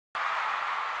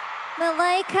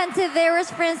Malay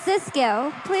Cantiveros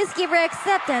Francisco, please give her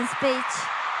acceptance speech.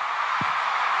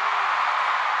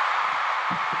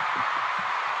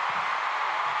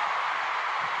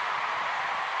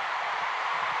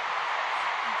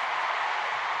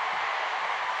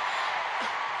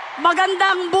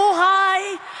 Magandang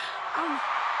buhay!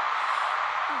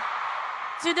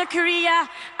 To the Korea,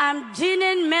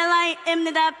 Jinin Melay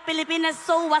Imnida Pilipinas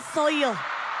So Wasoyo.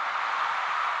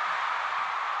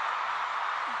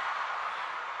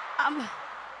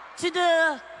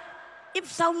 If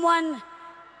someone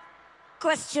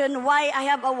question why I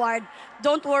have award,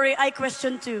 don't worry, I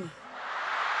question too.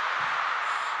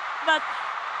 But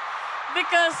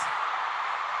because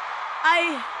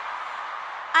I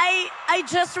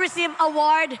just received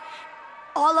award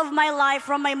all of my life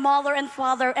from my mother and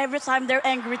father every time they're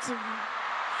angry to me.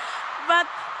 But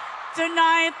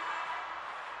tonight,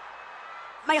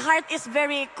 my heart is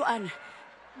very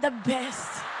the best.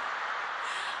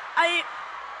 I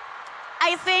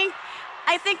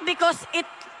think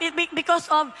because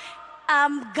of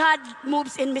God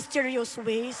moves in mysterious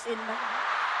ways in my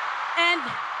life. And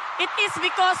it is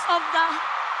because of the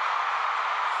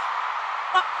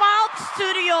Pulp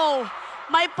Studio,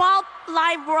 my Pulp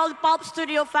Live World Pulp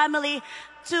Studio family,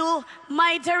 to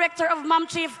my director of Mom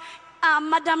Chief,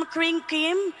 Madam Kring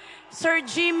Kim, Sir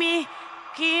Jimmy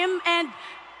Kim, and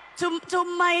to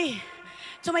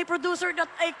my producer that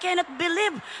I cannot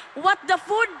believe what the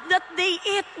food that they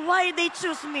eat, why they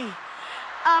choose me.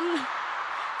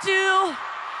 To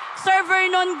Sir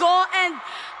Vernon Go and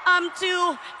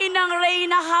to Inang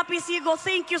Reyna Happy Sigo,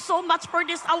 thank you so much for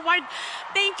this award.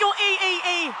 Thank you,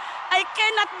 AAA. I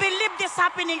cannot believe this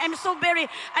happening.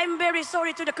 I'm very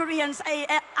sorry to the Koreans.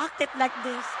 I acted like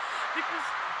this.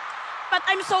 But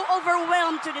I'm so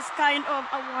overwhelmed to this kind of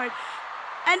award.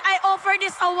 And I offer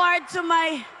this award to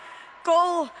my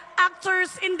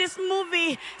co-actors in this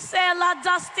movie, Sela,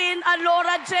 Dustin,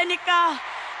 Alora, Jenica.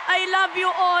 I love you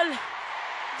all.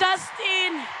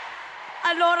 Dustin,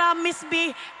 Alora, Miss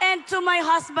B, and to my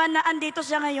husband na andito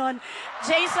siya ngayon,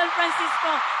 Jason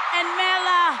Francisco, and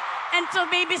Mela, and to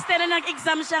baby Stella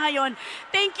nag-exam siya ngayon.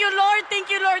 Thank you, Lord. Thank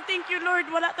you, Lord. Thank you, Lord.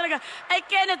 Wala talaga. I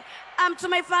cannot, to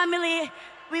my family,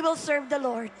 we will serve the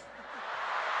Lord.